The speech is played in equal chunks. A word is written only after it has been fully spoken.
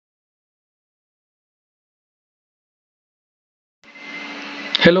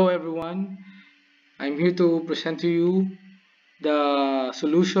Hello everyone, I'm here to present to you the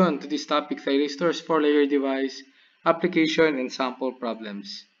solution to this topic, Thyristors 4-layer device, application and sample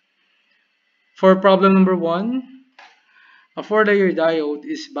problems. For problem number 1, a 4-layer diode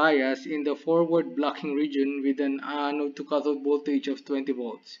is biased in the forward blocking region with an anode-to-cathode voltage of 20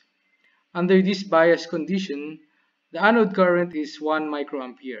 volts. Under this bias condition, the anode current is 1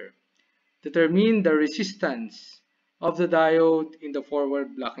 microampere. Determine the resistance of the diode in the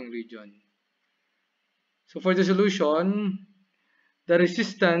forward blocking region. So for the solution, the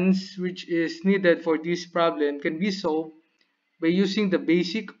resistance which is needed for this problem can be solved by using the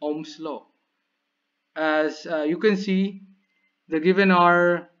basic Ohm's law. As you can see, the given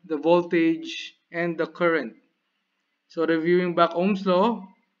are the voltage and the current. So reviewing back Ohm's law,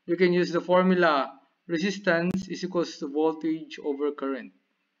 you can use the formula resistance is equals to voltage over current.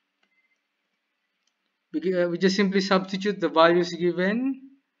 We just simply substitute the values given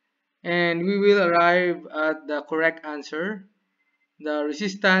and we will arrive at the correct answer. The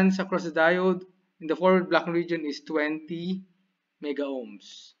resistance across the diode in the forward blocking region is 20 mega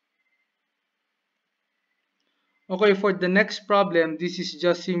ohms. Okay, for the next problem, this is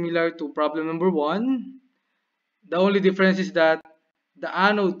just similar to problem number 1. The only difference is that the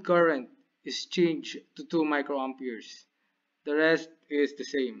anode current is changed to 2 microamperes. The rest is the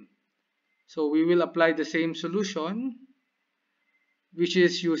same. So we will apply the same solution, which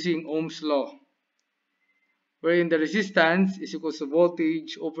is using Ohm's law, wherein the resistance is equal to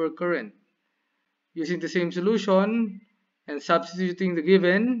voltage over current. Using the same solution and substituting the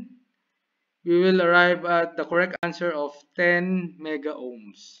given, we will arrive at the correct answer of 10 mega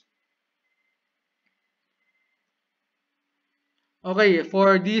ohms. Okay,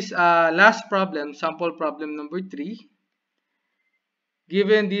 for this last problem, sample problem number 3,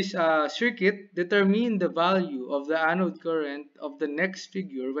 given this circuit, determine the value of the anode current of the next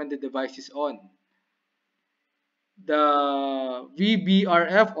figure when the device is on. The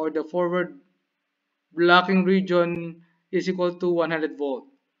VBRF, or the forward blocking region, is equal to 100 volt.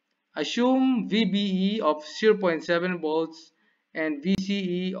 Assume VBE of 0.7 volts and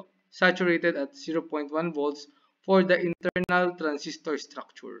VCE saturated at 0.1 volts for the internal transistor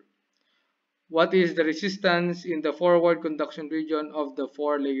structure. What is the resistance in the forward conduction region of the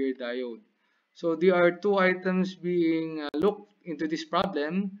 4-layer diode? So there are two items being looked into this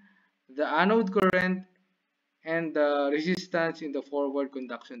problem: the anode current and the resistance in the forward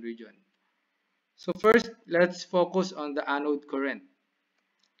conduction region. So first, let's focus on the anode current.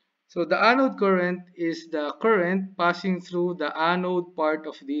 So the anode current is the current passing through the anode part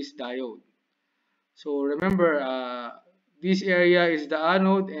of this diode. So remember, this area is the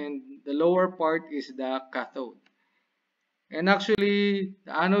anode and the lower part is the cathode. And actually,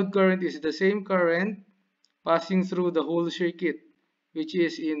 the anode current is the same current passing through the whole circuit, which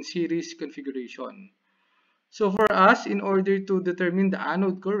is in series configuration. So for us, in order to determine the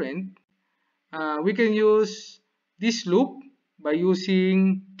anode current, we can use this loop by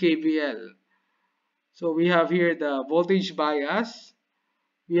using KVL. So we have here the voltage bias.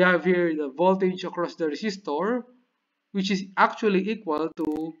 We have here the voltage across the resistor, which is actually equal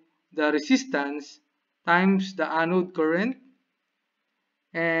to the resistance times the anode current.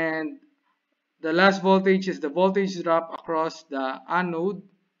 And the last voltage is the voltage drop across the anode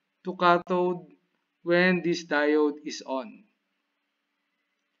to cathode when this diode is on.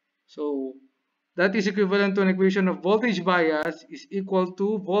 So that is equivalent to an equation of voltage bias is equal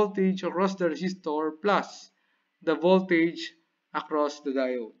to voltage across the resistor plus the voltage across the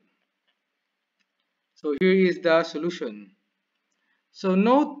diode. So here is the solution. So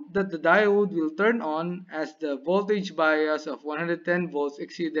note that the diode will turn on as the voltage bias of 110 volts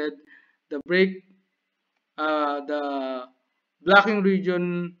exceeded the the blocking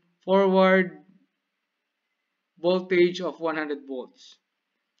region forward voltage of 100 volts.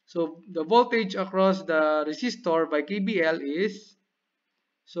 So the voltage across the resistor by KBL is,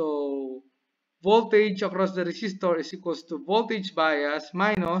 so voltage across the resistor is equals to voltage bias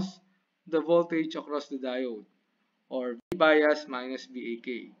minus the voltage across the diode, or V bias minus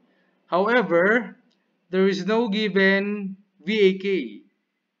VAK. However, there is no given VAK,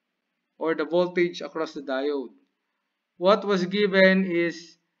 or the voltage across the diode. What was given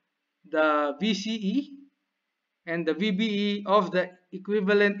is the VCE and the VBE of the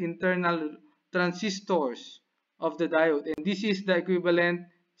equivalent internal transistors of the diode, and this is the equivalent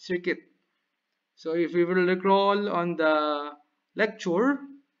circuit. So if we will recall on the lecture,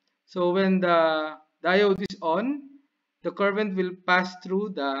 so when the diode is on, the current will pass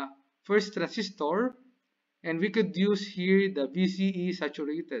through the first transistor, and we could use here the VCE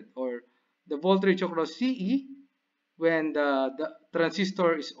saturated, or the voltage across CE, when the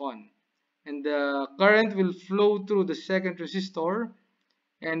transistor is on. And the current will flow through the second resistor,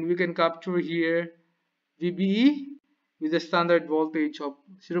 and we can capture here VBE with a standard voltage of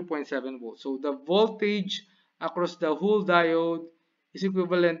 0.7 volts. So the voltage across the whole diode is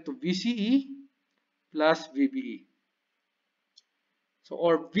equivalent to VCE plus VBE. So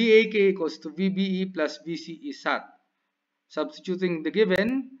or VAK equals to VBE plus VCE SAT. Substituting the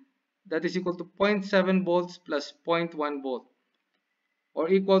given, that is equal to 0.7 volts plus 0.1 volt, or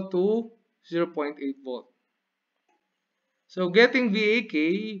equal to 0.8 volt. So getting VAK,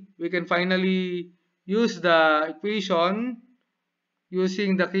 we can finally use the equation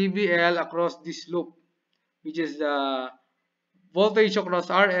using the KVL across this loop, which is the voltage across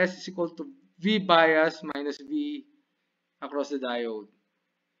RS is equal to V bias minus V across the diode.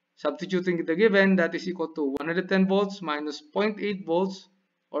 Substituting the given, that is equal to 110 volts minus 0.8 volts,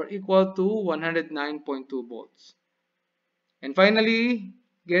 or equal to 109.2 volts. And finally,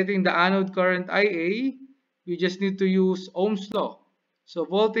 getting the anode current IA, we just need to use Ohm's law. So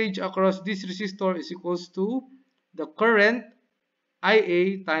voltage across this resistor is equals to the current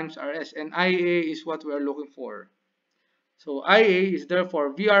IA times RS, and IA is what we are looking for. So IA is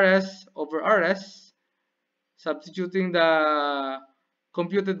therefore VRS over RS. Substituting the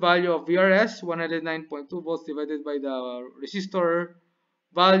computed value of VRS, 109.2 volts, divided by the resistor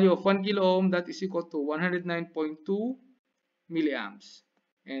value of 1 kilo ohm, that is equal to 109.2 milliamps.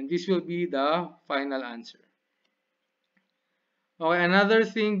 And this will be the final answer. Okay, another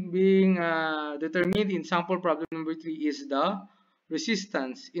thing being determined in sample problem number 3 is the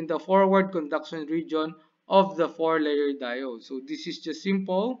resistance in the forward conduction region of the 4-layer diode. So this is just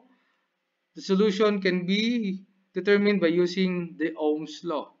simple. The solution can be determined by using the Ohm's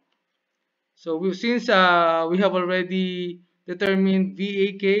law. So since we have already determined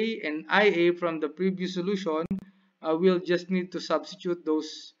VAK and IA from the previous solution, we'll just need to substitute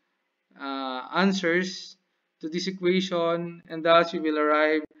those answers to this equation, and thus we will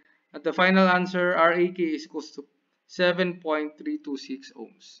arrive at the final answer. RAK is equals to 7.326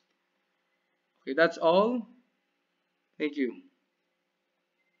 ohms. Okay, that's all. Thank you.